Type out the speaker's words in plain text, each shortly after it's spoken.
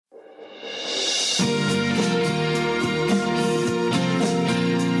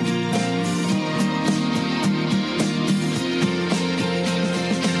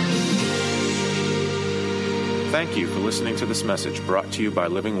you for listening to this message brought to you by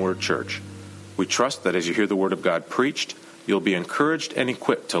Living Word Church. We trust that as you hear the Word of God preached, you'll be encouraged and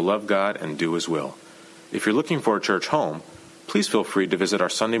equipped to love God and do His will. If you're looking for a church home, please feel free to visit our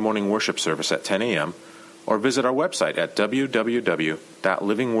Sunday morning worship service at 10 a.m. or visit our website at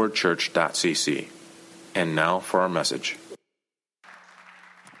www.livingwordchurch.cc. And now for our message.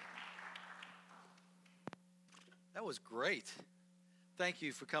 That was great. Thank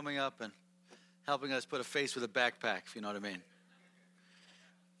you for coming up and helping us put a face with a backpack, if you know what I mean.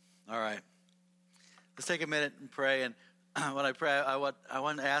 All right. Let's take a minute and pray. And when I pray, I want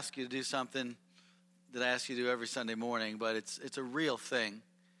to ask you to do something that I ask you to do every Sunday morning, but it's a real thing,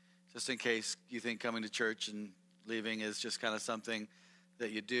 just in case you think coming to church and leaving is just kind of something that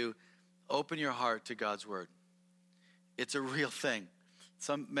you do. Open your heart to God's Word. It's a real thing.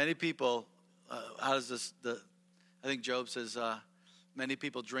 Many people, I think Job says, many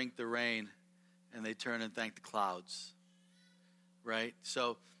people drink the rain and they turn and thank the clouds, right?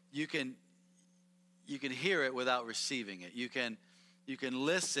 So you can hear it without receiving it. You can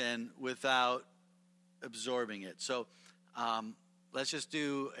listen without absorbing it. So let's just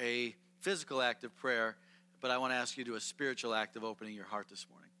do a physical act of prayer, but I want to ask you to do a spiritual act of opening your heart this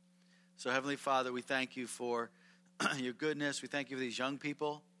morning. So Heavenly Father, we thank you for your goodness. We thank you for these young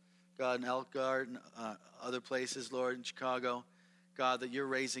people, God, in Elkhart and other places, Lord, in Chicago. God, that you're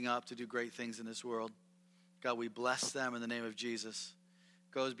raising up to do great things in this world. God, we bless them in the name of Jesus.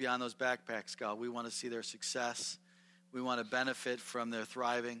 Goes beyond those backpacks, God. We want to see their success. We want to benefit from their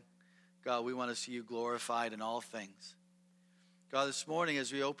thriving. God, we want to see you glorified in all things. God, this morning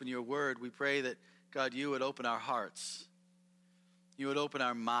as we open your word, we pray that, God, you would open our hearts. You would open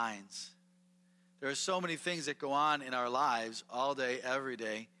our minds. There are so many things that go on in our lives all day, every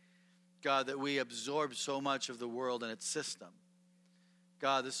day, God, that we absorb so much of the world and its system.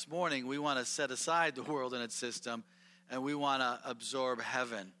 God, this morning we want to set aside the world and its system, and we want to absorb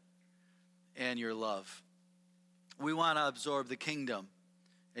heaven and your love. We want to absorb the kingdom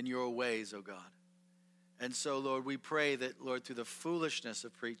and your ways, oh God. And so, Lord, we pray that, Lord, through the foolishness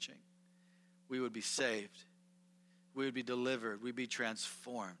of preaching, we would be saved. We would be delivered. We'd be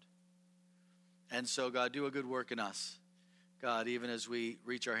transformed. And so, God, do a good work in us. God, even as we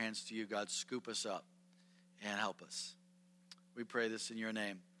reach our hands to you, God, scoop us up and help us. We pray this in your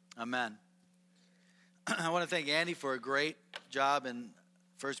name. Amen. I want to thank Andy for a great job in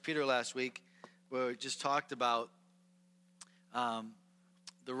 1 Peter last week, where we just talked about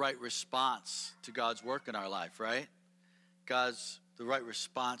the right response to God's work in our life, right? The right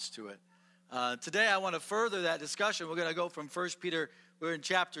response to it. Today I want to further that discussion. We're going to go from 1 Peter, we're in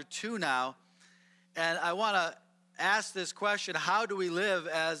chapter 2 now, and I want to ask this question: how do we live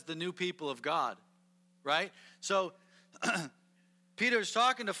as the new people of God, right? So Peter's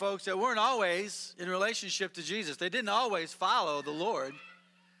talking to folks that weren't always in relationship to Jesus. They didn't always follow the Lord.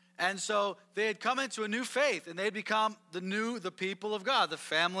 And so they had come into a new faith, and they had become the people of God, the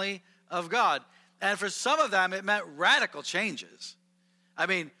family of God. And for some of them, it meant radical changes. I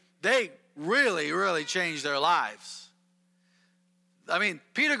mean, they really, really changed their lives. I mean,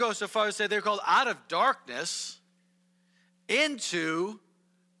 Peter goes so far as to say they're called out of darkness into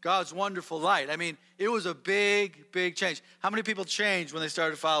God's wonderful light. I mean, it was a big, big change. How many people changed when they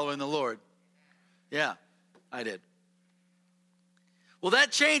started following the Lord? Yeah, I did. Well,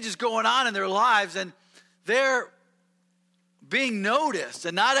 that change is going on in their lives, and they're being noticed,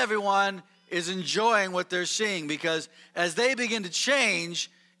 and not everyone is enjoying what they're seeing, because as they begin to change,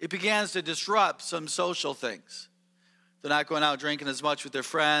 it begins to disrupt some social things. They're not going out drinking as much with their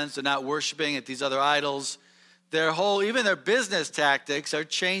friends. They're not worshiping at these other idols. Even their business tactics are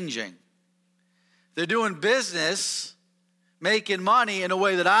changing. They're doing business, making money in a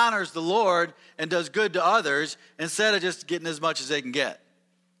way that honors the Lord and does good to others, instead of just getting as much as they can get.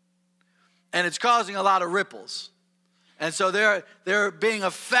 And it's causing a lot of ripples. And so they're being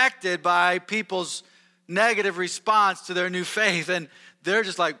affected by people's negative response to their new faith, and they're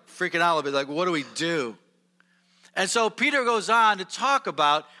just like freaking out a little bit, like, what do we do? And so Peter goes on to talk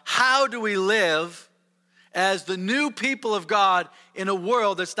about how do we live as the new people of God in a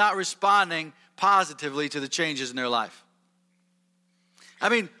world that's not responding positively to the changes in their life. I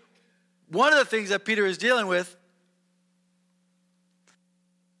mean, one of the things that Peter is dealing with,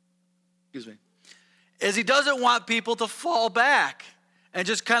 is he doesn't want people to fall back and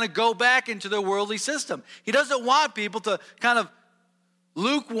just kind of go back into their worldly system. He doesn't want people to kind of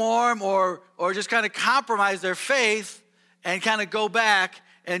lukewarm or just kind of compromise their faith and kind of go back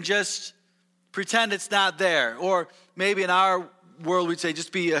and just pretend it's not there. Or maybe in our world we'd say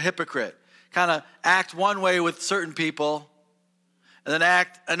just be a hypocrite. Kind of act one way with certain people and then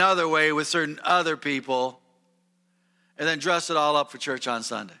act another way with certain other people. and then dress it all up for church on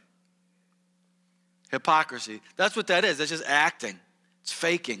Sunday. Hypocrisy. That's what that is. That's just acting. It's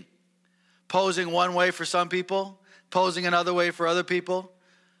faking. Posing one way for some people, posing another way for other people,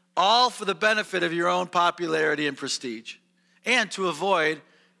 all for the benefit of your own popularity and prestige, and to avoid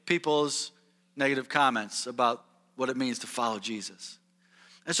people's negative comments about what it means to follow Jesus.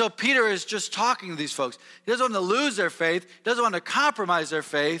 And so Peter is just talking to these folks. He doesn't want them to lose their faith. He doesn't want to compromise their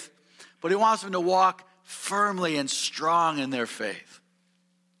faith, but he wants them to walk firmly and strong in their faith.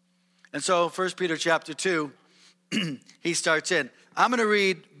 And so 1 Peter chapter 2, he starts in. I'm going to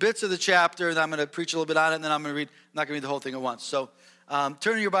read bits of the chapter, and I'm going to preach a little bit on it, and then I'm not going to read the whole thing at once. So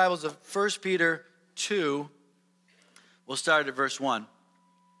turn your Bibles to 1 Peter 2. We'll start at verse 1.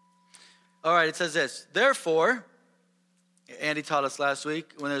 All right, it says this. Therefore, Andy taught us last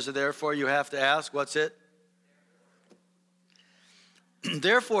week, when there's a therefore, you have to ask, what's it?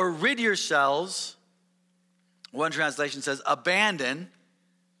 Therefore, rid yourselves, one translation says, abandon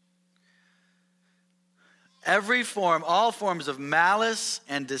all forms of malice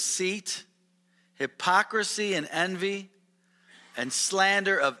and deceit, hypocrisy and envy, and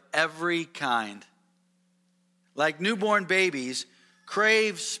slander of every kind. Like newborn babies,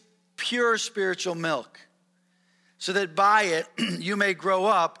 crave pure spiritual milk, so that by it you may grow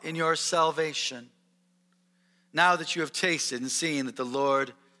up in your salvation, now that you have tasted and seen that the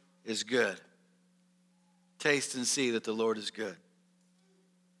Lord is good. Taste and see that the Lord is good.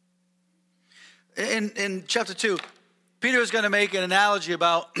 In chapter 2, Peter is going to make an analogy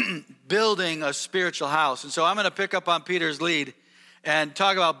about building a spiritual house. And so I'm going to pick up on Peter's lead and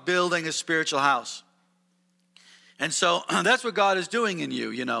talk about building a spiritual house. And so that's what God is doing in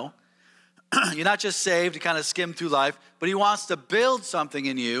you, you know. You're not just saved to kind of skim through life, but he wants to build something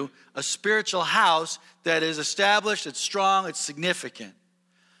in you, a spiritual house that is established, it's strong, it's significant.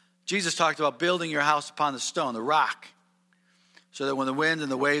 Jesus talked about building your house upon the stone, the rock, so that when the wind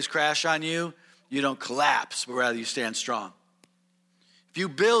and the waves crash on you, you don't collapse, but rather you stand strong. If you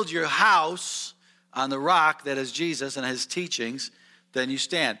build your house on the rock that is Jesus and his teachings, then you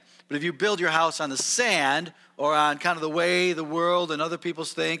stand. But if you build your house on the sand or on kind of the way the world and other people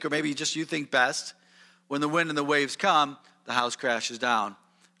think, or maybe just you think best, when the wind and the waves come, the house crashes down,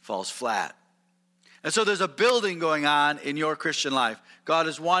 falls flat. And so there's a building going on in your Christian life. God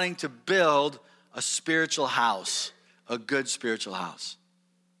is wanting to build a spiritual house, a good spiritual house.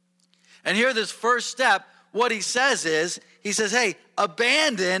 And here, this first step, what he says is, he says, hey,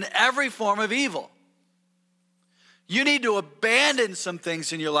 abandon every form of evil. You need to abandon some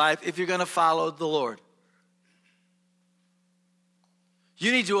things in your life if you're going to follow the Lord.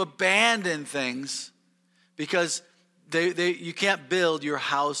 You need to abandon things because you can't build your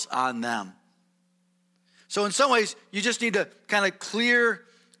house on them. So in some ways, you just need to kind of clear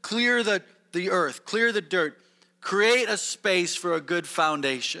the earth, clear the dirt, create a space for a good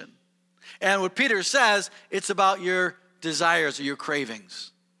foundation. And what Peter says, it's about your desires or your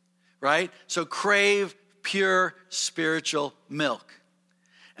cravings, right? So crave pure spiritual milk.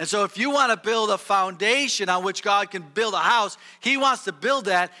 And so if you want to build a foundation on which God can build a house, he wants to build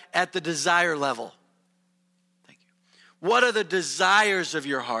that at the desire level. Thank you. What are the desires of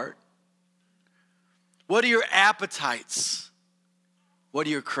your heart? What are your appetites? What are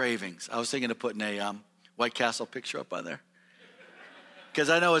your cravings? I was thinking of putting a White Castle picture up on there, because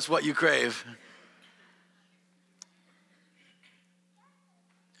I know it's what you crave.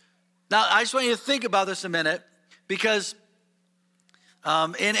 Now, I just want you to think about this a minute, because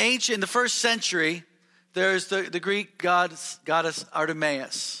in the first century, there's the Greek goddess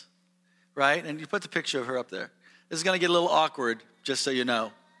Artemis, right? And you put the picture of her up there. This is going to get a little awkward, just so you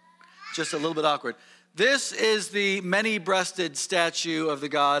know. Just a little bit awkward. This is the many-breasted statue of the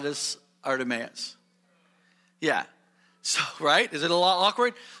goddess Artemis. Yeah. So, right? Is it a lot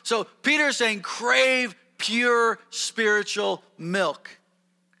awkward? So Peter is saying, crave pure spiritual milk.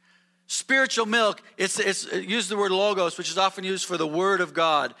 Spiritual milk, it uses the word logos, which is often used for the word of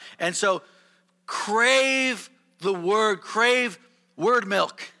God. And so crave the word, crave word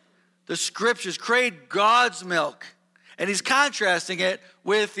milk, the scriptures, crave God's milk. And he's contrasting it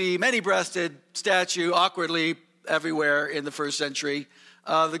with the many-breasted statue awkwardly everywhere in the first century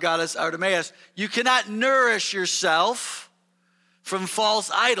of the goddess Artemis. You cannot nourish yourself from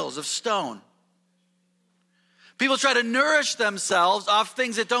false idols of stone. People try to nourish themselves off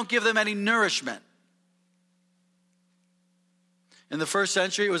things that don't give them any nourishment. In the first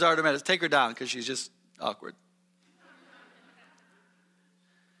century, it was Artemis. Take her down because she's just awkward.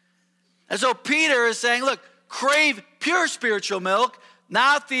 And so Peter is saying, look, crave pure spiritual milk,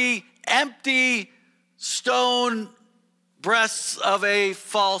 not the empty stone breasts of a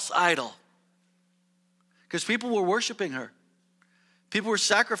false idol. because people were worshiping her. People were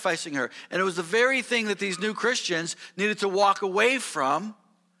sacrificing her. And it was the very thing that these new Christians needed to walk away from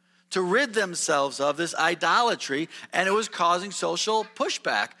to rid themselves of, this idolatry, and it was causing social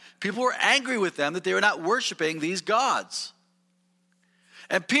pushback. People were angry with them that they were not worshiping these gods.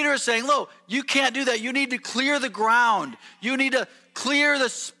 And Peter is saying, look, you can't do that. You need to clear the ground. You need to clear the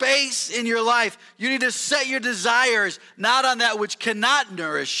space in your life. You need to set your desires not on that which cannot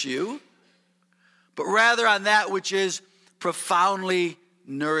nourish you, but rather on that which is profoundly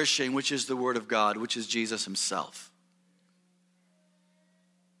nourishing, which is the Word of God, which is Jesus himself.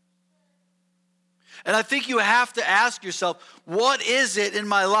 And I think you have to ask yourself, what is it in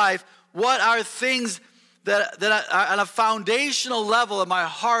my life? What are things that are on a foundational level of my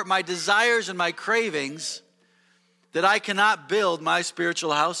heart, my desires and my cravings, that I cannot build my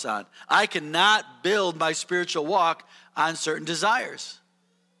spiritual house on? I cannot build my spiritual walk on certain desires.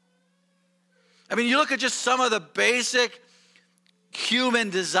 I mean, you look at just some of the basic human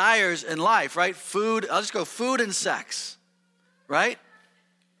desires in life, right? Food, I'll just go food and sex, right?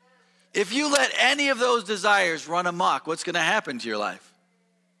 If you let any of those desires run amok, what's going to happen to your life?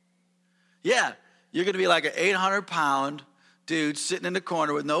 Yeah, you're going to be like an 800-pound dude sitting in the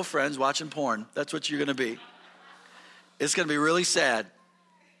corner with no friends watching porn. That's what you're going to be. It's going to be really sad.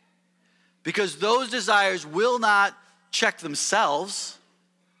 Because those desires will not check themselves.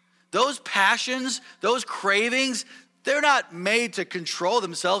 Those passions, those cravings, they're not made to control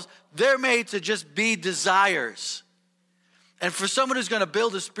themselves. They're made to just be desires. And for someone who's going to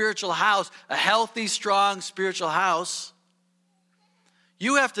build a spiritual house, a healthy, strong spiritual house,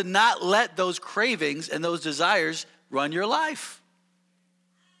 you have to not let those cravings and those desires run your life.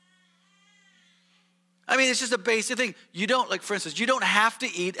 I mean, it's just a basic thing. You don't, like for instance, you don't have to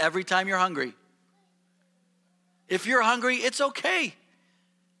eat every time you're hungry. If you're hungry, it's okay.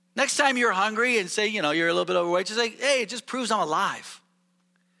 Next time you're hungry and say, you're a little bit overweight, just say, hey, it just proves I'm alive.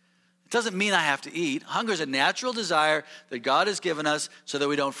 It doesn't mean I have to eat. Hunger is a natural desire that God has given us so that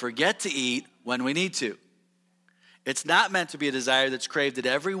we don't forget to eat when we need to. It's not meant to be a desire that's craved at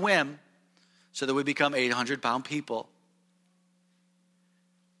every whim so that we become 800-pound people.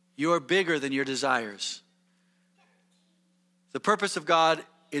 You are bigger than your desires. The purpose of God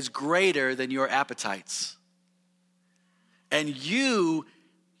is greater than your appetites. And you,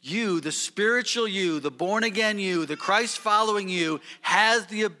 the spiritual you, the born-again you, the Christ-following you, has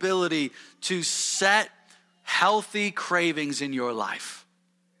the ability to set healthy cravings in your life.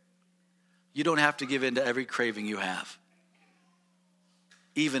 You don't have to give in to every craving you have,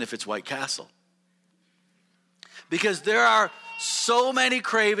 even if it's White Castle. Because there are so many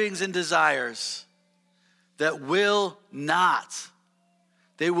cravings and desires that will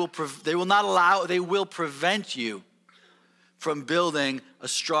prevent you from building a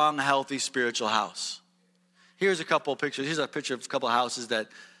strong, healthy spiritual house. Here's a couple of pictures. Here's a picture of a couple of houses that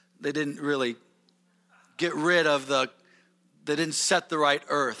they didn't really get rid of they didn't set the right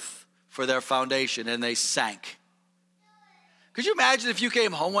earth for their foundation, and they sank. Could you imagine if you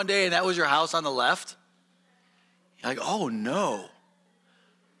came home one day and that was your house on the left? You're like, oh no,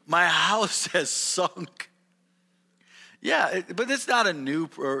 my house has sunk. Yeah, but it's not a new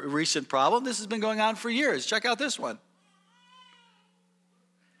or recent problem. This has been going on for years. Check out this one.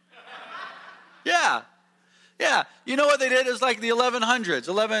 Yeah. You know what they did? It was like the 1100s,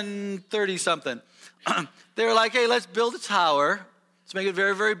 1130 something. They were like, hey, let's build a tower. Let's make it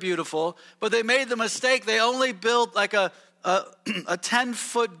very, very beautiful. But they made the mistake. They only built like a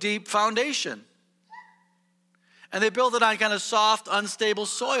 10-foot deep foundation. And they built it on kind of soft, unstable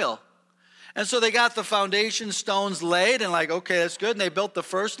soil. And so they got the foundation stones laid and like, okay, that's good. And they built the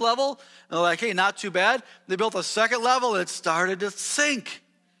first level. And they're like, hey, not too bad. They built a second level and it started to sink.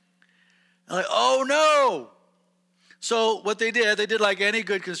 And like, oh no. So what they did like any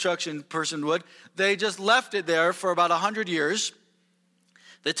good construction person would. They just left it there for about 100 years.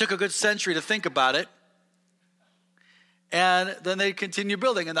 They took a good century to think about it. And then they continued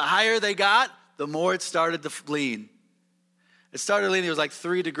building. And the higher they got, the more it started to lean. It started leaning. It was like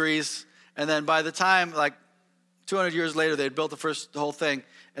 3 degrees. And then by the time, like 200 years later, they had built the whole thing.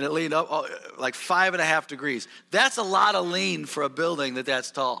 And it leaned up like 5.5 degrees. That's a lot of lean for a building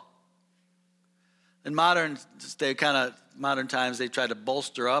that's tall. In modern times, they tried to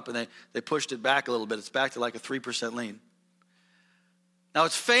bolster up. And they pushed it back a little bit. It's back to like a 3% lean. Now,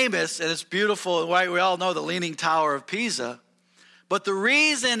 it's famous and it's beautiful, and we all know the Leaning Tower of Pisa. But the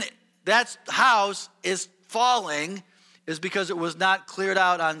reason that house is falling is because it was not cleared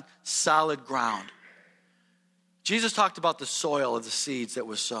out on solid ground. Jesus talked about the soil of the seeds that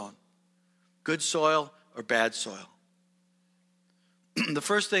was sown. Good soil or bad soil. The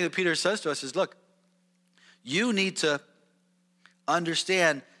first thing that Peter says to us is, look, You need to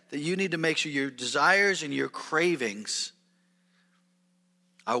understand that you need to make sure your desires and your cravings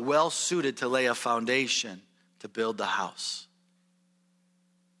are well suited to lay a foundation to build the house.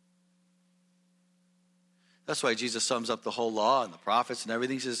 That's why Jesus sums up the whole law and the prophets and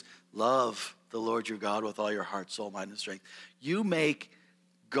everything. He says, love the Lord your God with all your heart, soul, mind, and strength. You make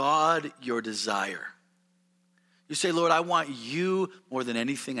God your desire. You say, Lord, I want you more than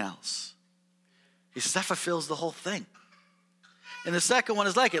anything else. He says, that fulfills the whole thing. And the second one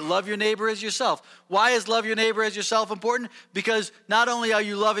is like it. Love your neighbor as yourself. Why is love your neighbor as yourself important? Because not only are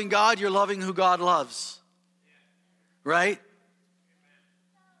you loving God, you're loving who God loves. Right?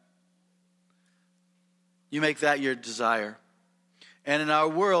 You make that your desire. And in our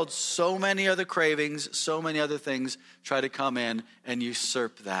world, so many other cravings, so many other things try to come in and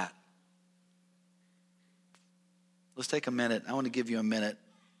usurp that. Let's take a minute. I want to give you a minute.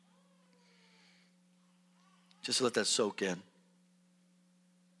 Just to let that soak in.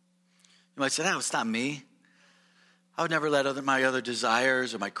 You might say, no, it's not me. I would never let my other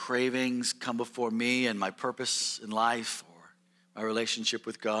desires or my cravings come before me and my purpose in life or my relationship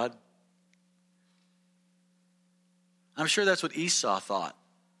with God. I'm sure that's what Esau thought.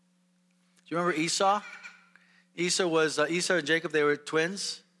 Do you remember Esau? Esau and Jacob, they were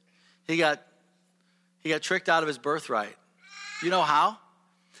twins. He got tricked out of his birthright. You know how?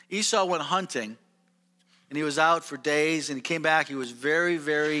 Esau went hunting, and he was out for days, and he came back. He was very,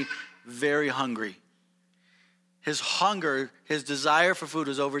 very, very hungry. His hunger, his desire for food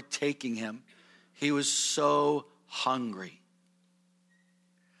was overtaking him. He was so hungry.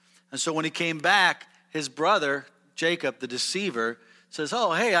 And so when he came back, his brother, Jacob, the deceiver, says,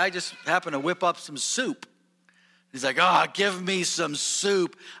 oh, hey, I just happened to whip up some soup. He's like, oh, give me some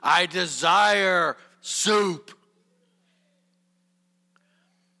soup. I desire soup.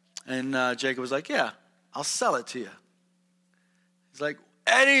 And Jacob was like, yeah, I'll sell it to you. He's like,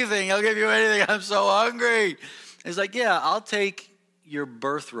 anything. I'll give you anything. I'm so hungry. He's like, yeah, I'll take your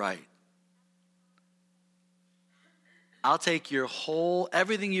birthright. I'll take your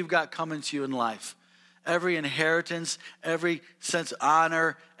everything you've got coming to you in life. Every inheritance, every sense of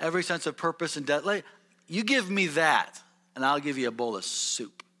honor, every sense of purpose and debt. You give me that, and I'll give you a bowl of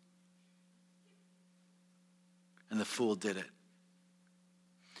soup. And the fool did it.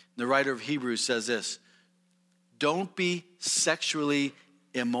 The writer of Hebrews says this, don't be sexually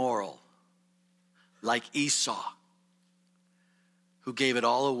immoral like Esau, who gave it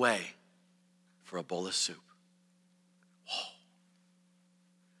all away for a bowl of soup. Whoa.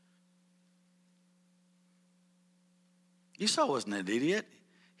 Esau wasn't an idiot.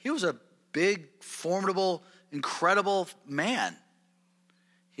 He was a big, formidable, incredible man.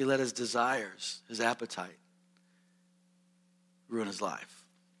 He let his desires, his appetite, ruin his life.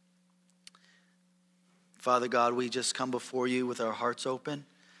 Father God, we just come before you with our hearts open,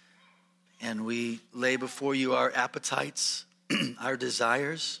 and we lay before you our appetites, our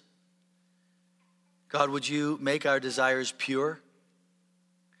desires. God, would you make our desires pure?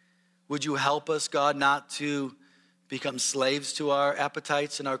 Would you help us, God, not to become slaves to our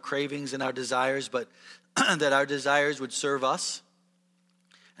appetites and our cravings and our desires, but that our desires would serve us,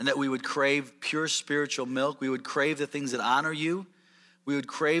 and that we would crave pure spiritual milk. We would crave the things that honor you. We would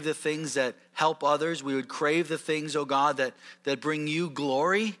crave the things that help others. We would crave the things, oh God, that bring you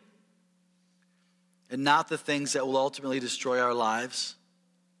glory, and not the things that will ultimately destroy our lives.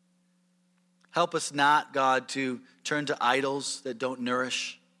 Help us not, God, to turn to idols that don't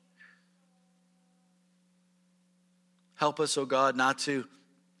nourish. Help us, oh God, not to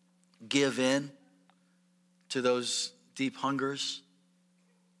give in to those deep hungers,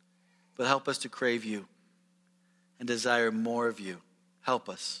 but help us to crave you and desire more of you. Help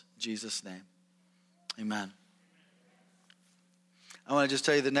us, in Jesus' name. Amen. I want to just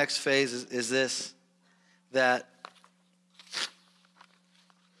tell you the next phase is this, that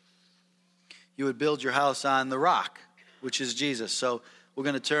you would build your house on the rock, which is Jesus. So we're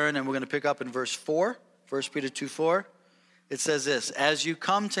going to turn and we're going to pick up in verse 4, 1 Peter 2:4. It says this, as you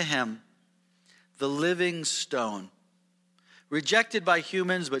come to him, the living stone, rejected by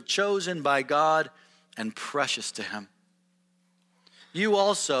humans but chosen by God and precious to him. You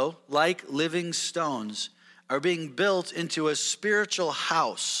also, like living stones, are being built into a spiritual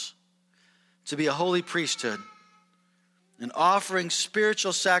house to be a holy priesthood and offering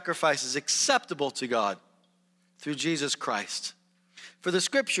spiritual sacrifices acceptable to God through Jesus Christ. For the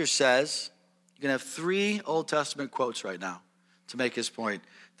scripture says, you can have 3 Old Testament quotes right now to make his point.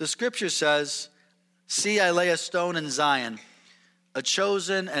 The scripture says, see, I lay a stone in Zion, a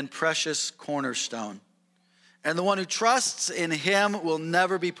chosen and precious cornerstone. And the one who trusts in him will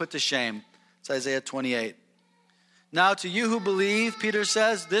never be put to shame. It's Isaiah 28. Now to you who believe, Peter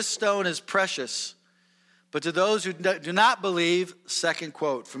says, this stone is precious. But to those who do not believe, second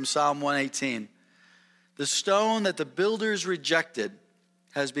quote from Psalm 118, the stone that the builders rejected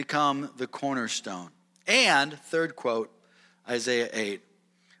has become the cornerstone. And, third quote, Isaiah 8,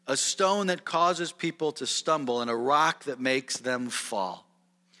 a stone that causes people to stumble and a rock that makes them fall.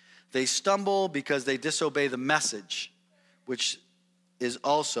 They stumble because they disobey the message, which is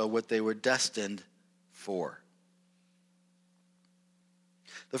also what they were destined for.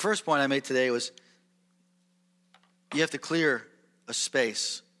 The first point I made today was you have to clear a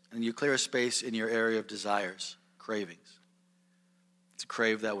space, and you clear a space in your area of desires, cravings. To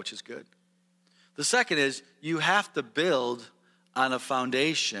crave that which is good. The second is you have to build on a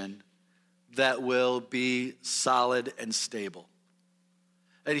foundation that will be solid and stable.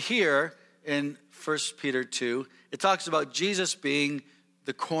 And here in 1 Peter 2, it talks about Jesus being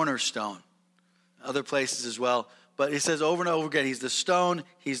the cornerstone. Other places as well. But it says over and over again, he's the stone,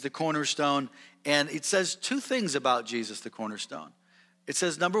 he's the cornerstone. And it says two things about Jesus, the cornerstone. It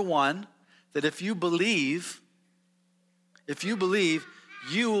says, number one, that if you believe,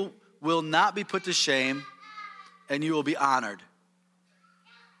 you will not be put to shame and you will be honored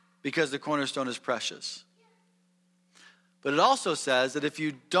because the cornerstone is precious. But it also says that if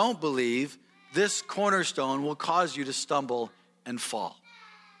you don't believe, this cornerstone will cause you to stumble and fall.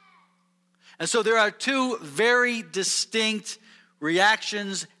 And so there are two very distinct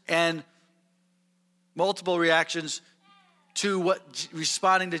reactions and multiple reactions to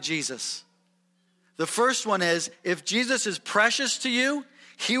responding to Jesus. The first one is, if Jesus is precious to you,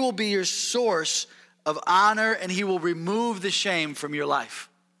 he will be your source of honor and he will remove the shame from your life.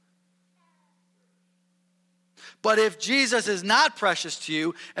 But if Jesus is not precious to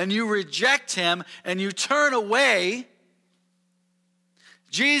you and you reject him and you turn away,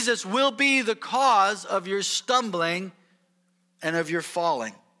 Jesus will be the cause of your stumbling and of your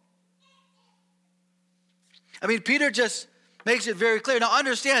falling. I mean, Peter just makes it very clear. Now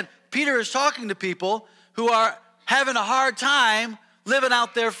understand, Peter is talking to people who are having a hard time living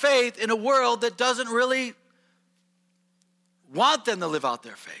out their faith in a world that doesn't really want them to live out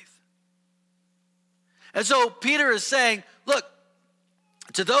their faith. And so Peter is saying, look,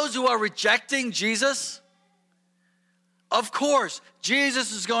 to those who are rejecting Jesus, of course,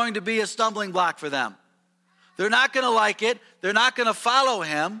 Jesus is going to be a stumbling block for them. They're not going to like it. They're not going to follow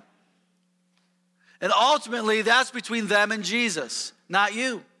him. And ultimately, that's between them and Jesus, not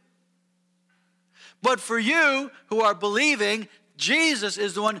you. But for you who are believing, Jesus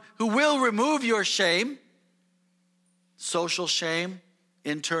is the one who will remove your shame, social shame,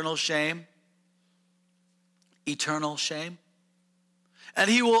 internal shame, eternal shame, and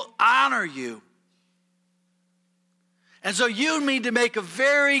he will honor you. And so you need to make a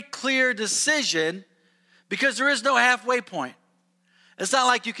very clear decision because there is no halfway point. It's not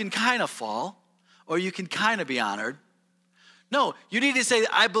like you can kind of fall or you can kind of be honored. No, you need to say,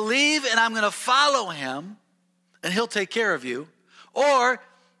 I believe and I'm going to follow him and he'll take care of you. Or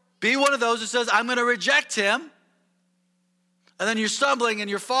be one of those who says, I'm going to reject him. And then you're stumbling and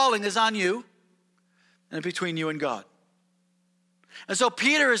you're falling is on you and between you and God. And so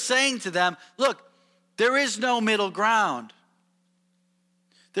Peter is saying to them, look, there is no middle ground.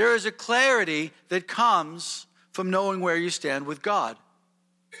 There is a clarity that comes from knowing where you stand with God.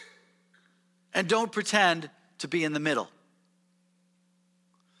 And don't pretend to be in the middle.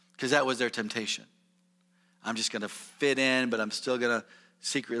 Because that was their temptation. I'm just going to fit in, but I'm still going to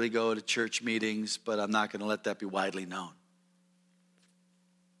secretly go to church meetings, but I'm not going to let that be widely known.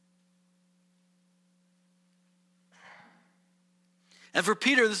 And for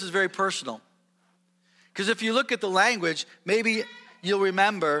Peter, this is very personal. Because if you look at the language, maybe you'll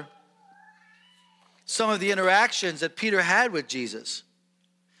remember some of the interactions that Peter had with Jesus.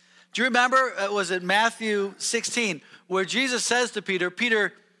 Do you remember, was it Matthew 16, where Jesus says to Peter,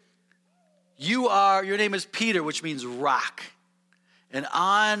 Peter, your name is Peter, which means rock. And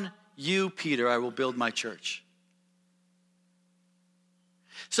on you, Peter, I will build my church.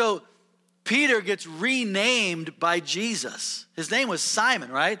 So Peter gets renamed by Jesus. His name was Simon,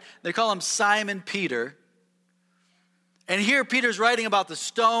 right? They call him Simon Peter. And here Peter's writing about the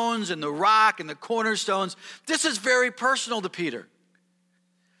stones and the rock and the cornerstones. This is very personal to Peter.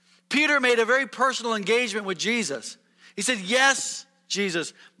 Peter made a very personal engagement with Jesus. He said, yes,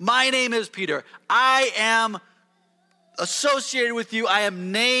 Jesus, my name is Peter. I am associated with you. I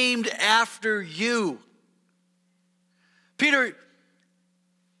am named after you. Peter,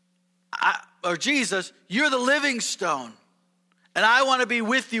 or Jesus, you're the living stone. And I want to be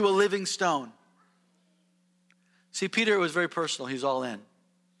with you, a living stone. See, Peter was very personal. He's all in.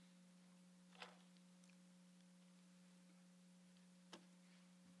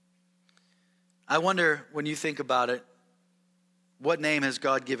 I wonder, when you think about it, what name has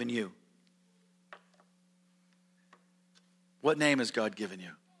God given you? What name has God given you?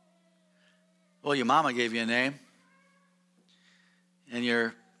 Well, your mama gave you a name. And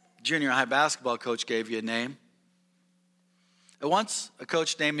your junior high basketball coach gave you a name. And once, a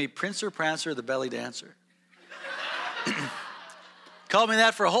coach named me Princer Prancer the Belly Dancer. Called me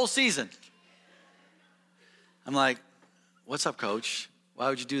that for a whole season. I'm like, what's up, coach? Why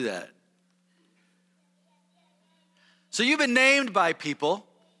would you do that? So you've been named by people,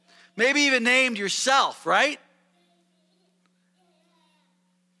 maybe even named yourself, right?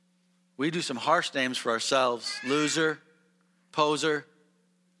 We do some harsh names for ourselves. Loser, poser,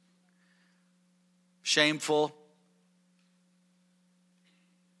 shameful.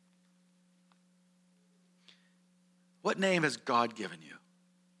 What name has God given you?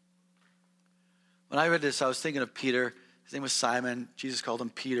 When I read this, I was thinking of Peter. His name was Simon. Jesus called him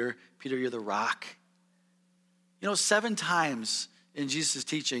Peter. Peter, you're the rock. 7 times in Jesus'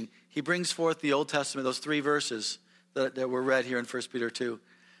 teaching, he brings forth the Old Testament, those 3 verses that were read here in 1 Peter 2,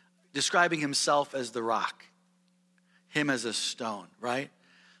 describing himself as the rock, him as a stone, right?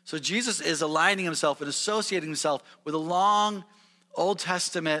 So Jesus is aligning himself and associating himself with a long Old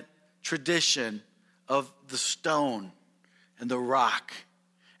Testament tradition of the stone and the rock.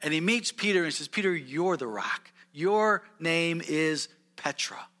 And he meets Peter and he says, Peter, you're the rock. Your name is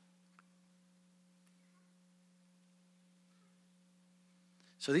Petra.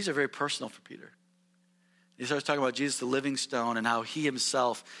 So these are very personal for Peter. He starts talking about Jesus, the living stone, and how he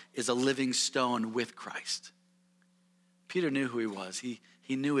himself is a living stone with Christ. Peter knew who he was. He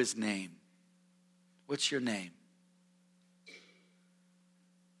knew his name. What's your name?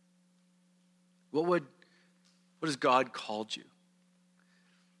 What has God called you?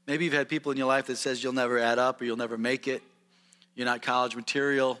 Maybe you've had people in your life that says you'll never add up or you'll never make it. You're not college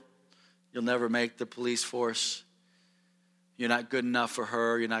material. You'll never make the police force. You're not good enough for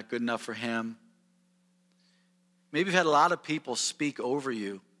her. You're not good enough for him. Maybe you've had a lot of people speak over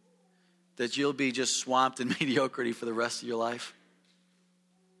you that you'll be just swamped in mediocrity for the rest of your life.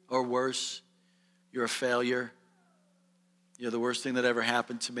 Or worse, you're a failure. You're the worst thing that ever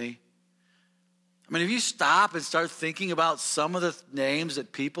happened to me. I mean, if you stop and start thinking about some of the names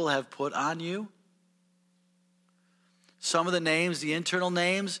that people have put on you, some of the names, the internal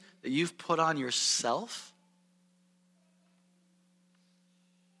names that you've put on yourself,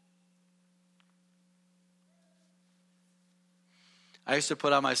 I used to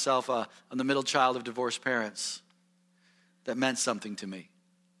put on myself, I'm the middle child of divorced parents. That meant something to me,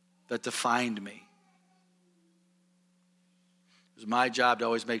 that defined me. It was my job to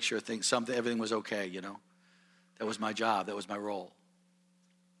always make sure everything was okay, That was my job, that was my role.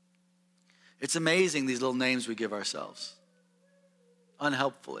 It's amazing, these little names we give ourselves,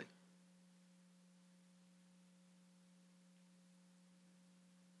 unhelpfully.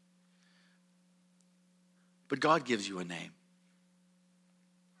 But God gives you a name.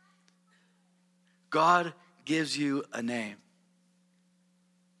 God gives you a name,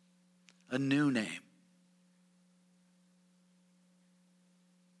 a new name.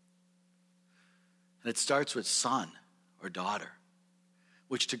 And it starts with son or daughter,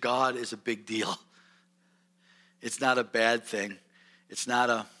 which to God is a big deal. It's not a bad thing. It's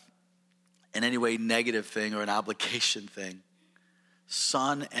not in any way negative thing or an obligation thing.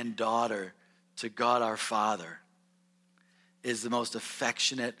 Son and daughter to God our Father is the most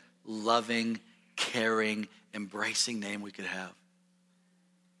affectionate, loving, caring, embracing name we could have.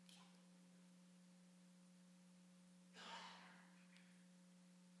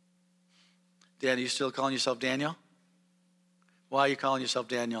 Dan, are you still calling yourself Daniel? Why are you calling yourself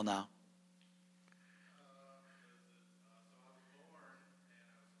Daniel now?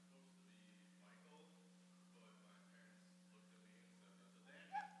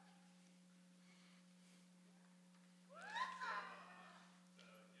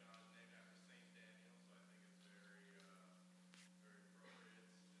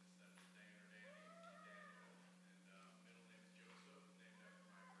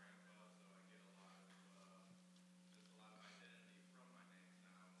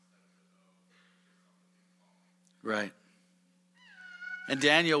 Right. And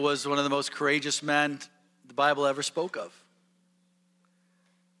Daniel was one of the most courageous men the Bible ever spoke of.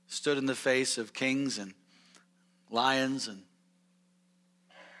 Stood in the face of kings and lions and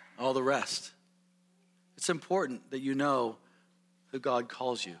all the rest. It's important that you know who God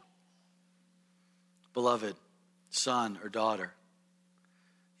calls you. Beloved, son or daughter.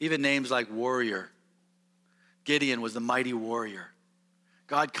 Even names like warrior. Gideon was the mighty warrior.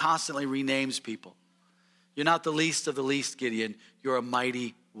 God constantly renames people. You're not the least of the least, Gideon. You're a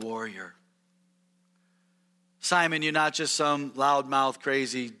mighty warrior. Simon, you're not just some loudmouth,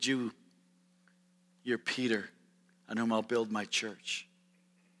 crazy Jew. You're Peter, on whom I'll build my church.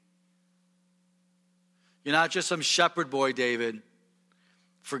 You're not just some shepherd boy, David,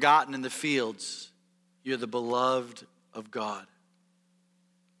 forgotten in the fields. You're the beloved of God.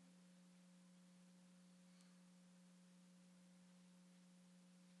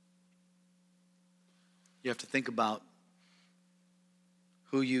 You have to think about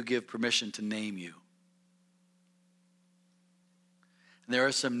who you give permission to name you. And there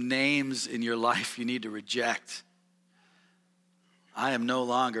are some names in your life you need to reject. I am no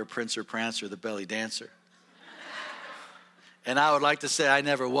longer Prince or Prancer, the belly dancer. And I would like to say I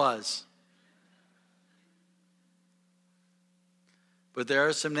never was. But there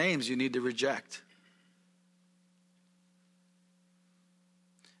are some names you need to reject.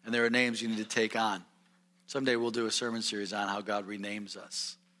 And there are names you need to take on. Someday we'll do a sermon series on how God renames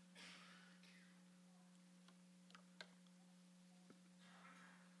us.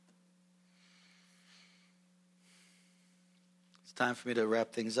 It's time for me to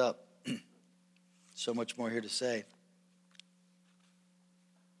wrap things up. So much more here to say.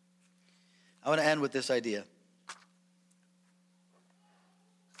 I want to end with this idea.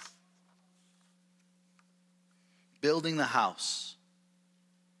 Building the house.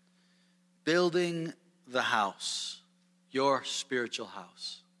 Building the house. Your spiritual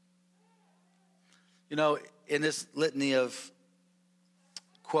house. You know, in this litany of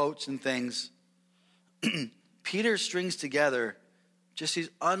quotes and things, Peter strings together just these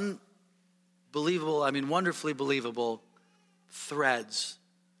unbelievable, wonderfully believable threads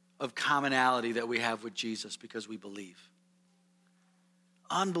of commonality that we have with Jesus because we believe.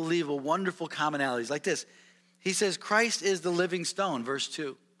 Unbelievable, wonderful commonalities like this. He says, Christ is the living stone, verse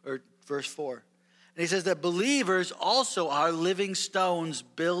 2, or verse 4. And he says that believers also are living stones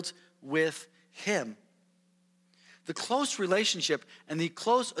built with him. The close relationship and the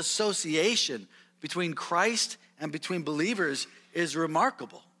close association between Christ and between believers is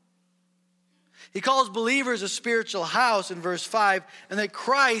remarkable. He calls believers a spiritual house in verse 5, and that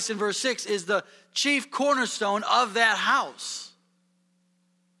Christ in verse 6 is the chief cornerstone of that house.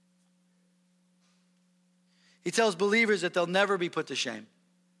 He tells believers that they'll never be put to shame.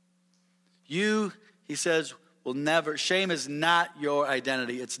 You, he says, will never. Shame is not your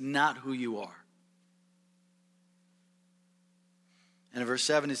identity. It's not who you are. And in verse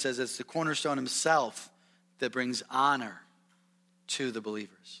 7, he says it's the cornerstone himself that brings honor to the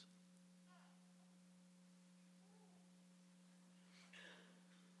believers.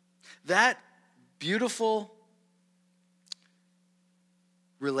 That beautiful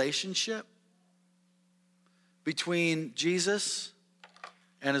relationship between Jesus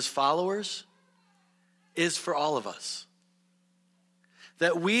and his followers is for all of us.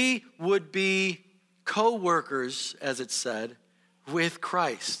 That we would be co-workers, as it said, with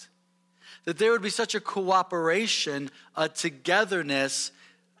Christ. That there would be such a cooperation, a togetherness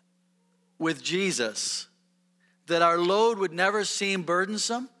with Jesus, that our load would never seem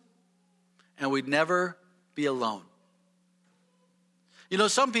burdensome and we'd never be alone. You know,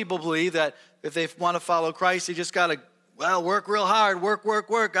 some people believe that if they want to follow Christ, they just got to, work real hard, work,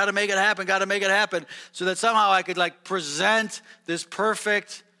 got to make it happen, so that somehow I could present this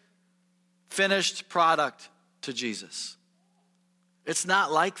perfect, finished product to Jesus. It's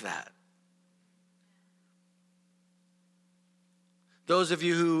not like that. Those of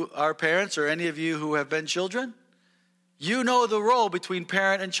you who are parents or any of you who have been children, you know the role between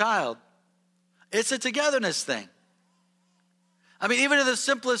parent and child. It's a togetherness thing. Even in the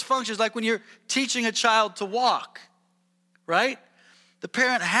simplest functions, like when you're teaching a child to walk, right? The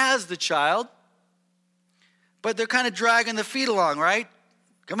parent has the child, but they're kind of dragging the feet along, right?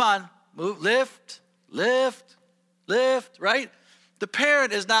 Come on, move, lift, right? The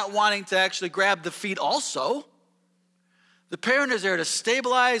parent is not wanting to actually grab the feet also. The parent is there to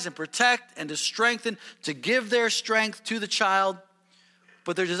stabilize and protect and to strengthen, to give their strength to the child,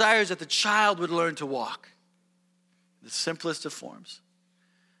 but their desire is that the child would learn to walk. The simplest of forms.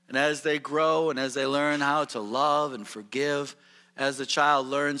 And as they grow and as they learn how to love and forgive, as the child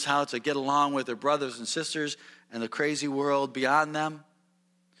learns how to get along with their brothers and sisters and the crazy world beyond them,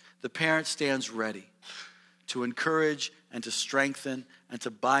 the parent stands ready to encourage and to strengthen and to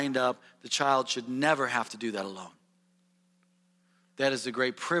bind up. The child should never have to do that alone. That is the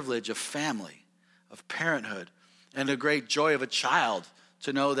great privilege of family, of parenthood, and the great joy of a child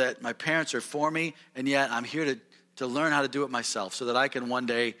to know that my parents are for me, and yet I'm here to learn how to do it myself so that I can one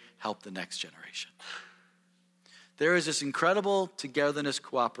day help the next generation. There is this incredible togetherness,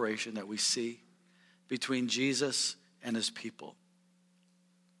 cooperation that we see between Jesus and his people.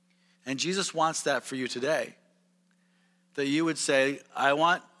 And Jesus wants that for you today. that you would say, I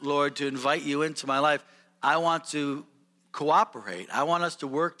want, Lord, to invite you into my life. I want to cooperate. I want us to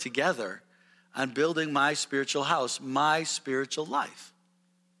work together on building my spiritual house, my spiritual life.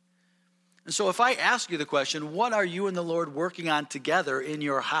 And so if I ask you the question, what are you and the Lord working on together in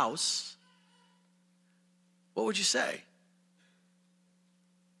your house? What would you say?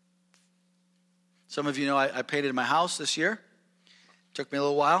 Some of you know I painted my house this year. Took me a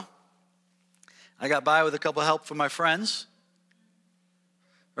little while. I got by with a couple of help from my friends.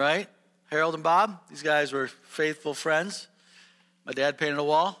 Right? Harold and Bob, these guys were faithful friends. My dad painted a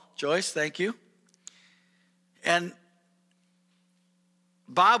wall. Joyce, thank you. And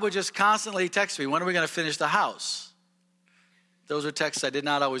Bob would just constantly text me, when are we going to finish the house? Those were texts I did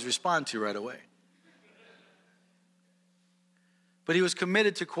not always respond to right away. But he was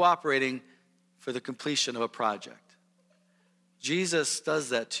committed to cooperating for the completion of a project. Jesus does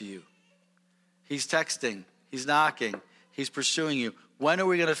that to you. He's texting, he's knocking, he's pursuing you. When are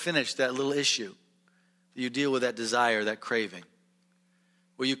we going to finish that little issue? You deal with that desire, that craving.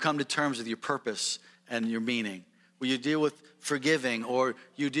 Will you come to terms with your purpose and your meaning? Will you deal with forgiving, or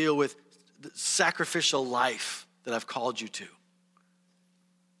you deal with the sacrificial life that I've called you to?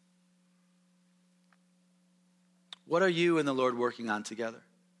 What are you and the Lord working on together?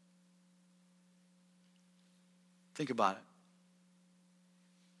 Think about it.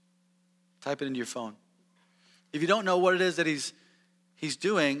 Type it into your phone. If you don't know what it is that he's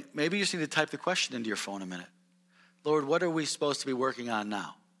doing, maybe you just need to type the question into your phone a minute. Lord, what are we supposed to be working on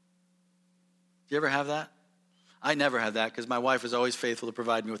now? Do you ever have that? I never had that because my wife is always faithful to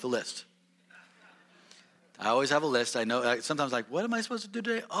provide me with a list. I always have a list. I know sometimes like, what am I supposed to do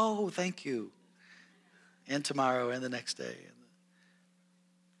today? Oh, thank you. And tomorrow and the next day.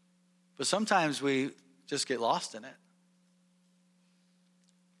 But sometimes we just get lost in it.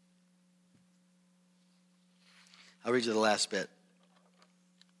 I'll read you the last bit.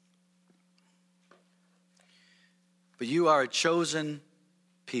 But you are a chosen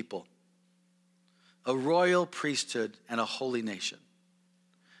people, a royal priesthood, and a holy nation,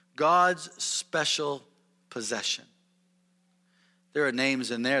 God's special possession. There are names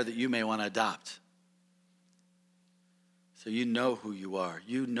in there that you may want to adopt. So you know who you are.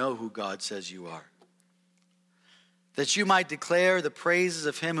 You know who God says you are. That you might declare the praises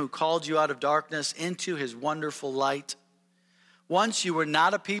of him who called you out of darkness into his wonderful light. Once you were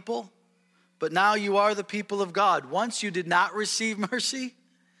not a people, but now you are the people of God. Once you did not receive mercy,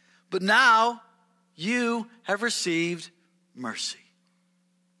 but now you have received mercy.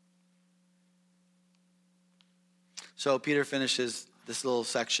 So Peter finishes this little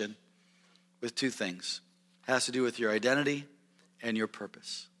section with two things. It has to do with your identity and your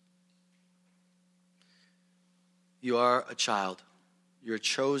purpose. You are a child. You're a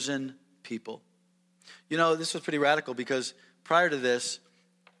chosen people. You know, this was pretty radical because prior to this,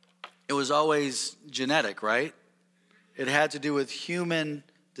 it was always genetic, right? It had to do with human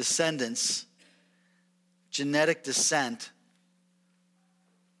descendants, genetic descent,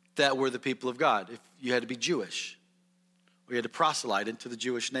 that were the people of God. If you had to be Jewish, or you had to proselyte into the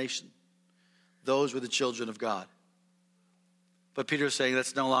Jewish nation, those were the children of God. But Peter is saying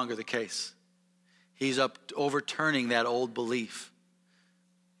that's no longer the case. He's overturning that old belief.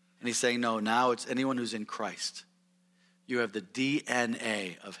 And he's saying, no, now it's anyone who's in Christ. You have the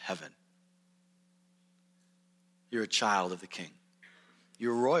DNA of heaven. You're a child of the King.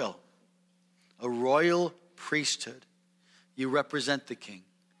 You're royal. A royal priesthood. You represent the King.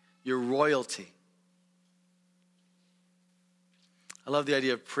 You're royalty. I love the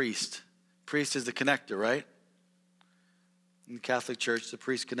idea of priest. Priest is the connector, right? In the Catholic Church, the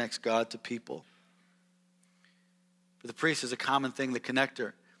priest connects God to people. But the priest is a common thing, the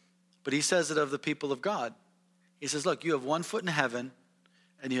connector. But he says it of the people of God. He says, look, you have 1 foot in heaven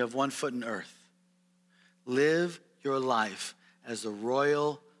and you have 1 foot in earth. Live your life as the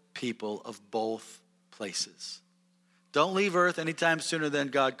royal people of both places. Don't leave earth anytime sooner than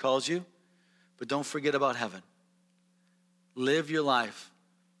God calls you, but don't forget about heaven. Live your life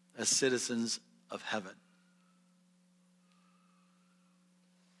as citizens of heaven.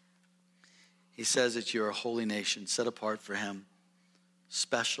 He says that you're a holy nation, set apart for him,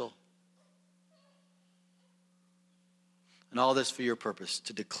 special. And all this for your purpose,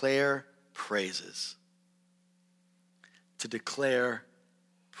 to declare praises. To declare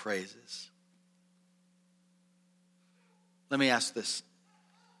praises. Let me ask this.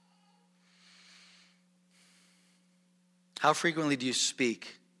 How frequently do you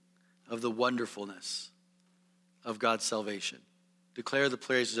speak of the wonderfulness of God's salvation? Declare the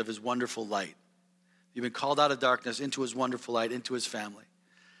praises of his wonderful light. You've been called out of darkness into his wonderful light, into his family.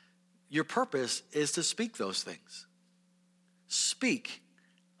 Your purpose is to speak those things. Speak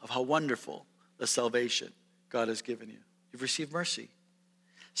of how wonderful the salvation God has given you. You've received mercy.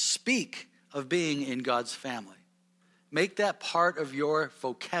 Speak of being in God's family. Make that part of your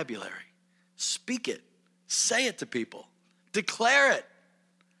vocabulary. Speak it. Say it to people. Declare it.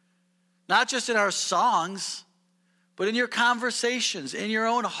 Not just in our songs, but in your conversations, in your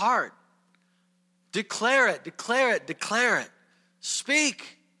own heart. Declare it, declare it, declare it.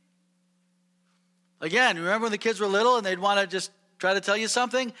 Speak. Again, remember when the kids were little and they'd want to just try to tell you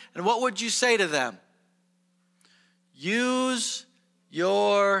something? And what would you say to them? Use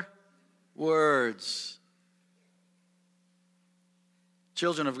your words.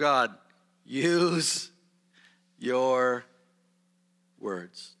 Children of God, use your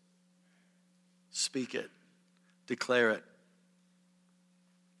words. Speak it. Declare it.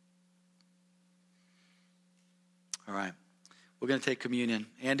 All right. We're going to take communion.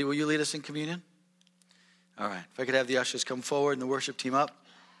 Andy, will you lead us in communion? All right. If I could have the ushers come forward and the worship team up.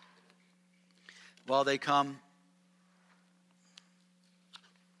 While they come,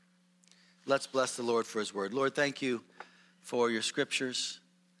 let's bless the Lord for his word. Lord, thank you for your scriptures.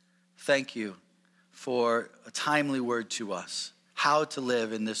 Thank you for a timely word to us, how to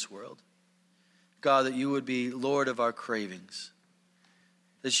live in this world. God, that you would be Lord of our cravings,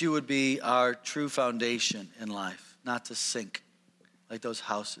 that you would be our true foundation in life, not to sink like those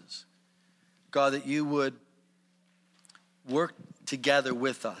houses. God, that you would work together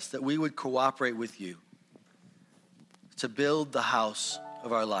with us, that we would cooperate with you to build the house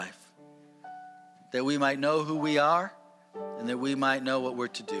of our life, that we might know who we are and that we might know what we're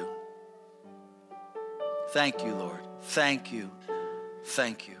to do. Thank you, Lord. Thank you.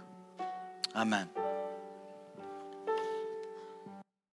 Thank you. Amen.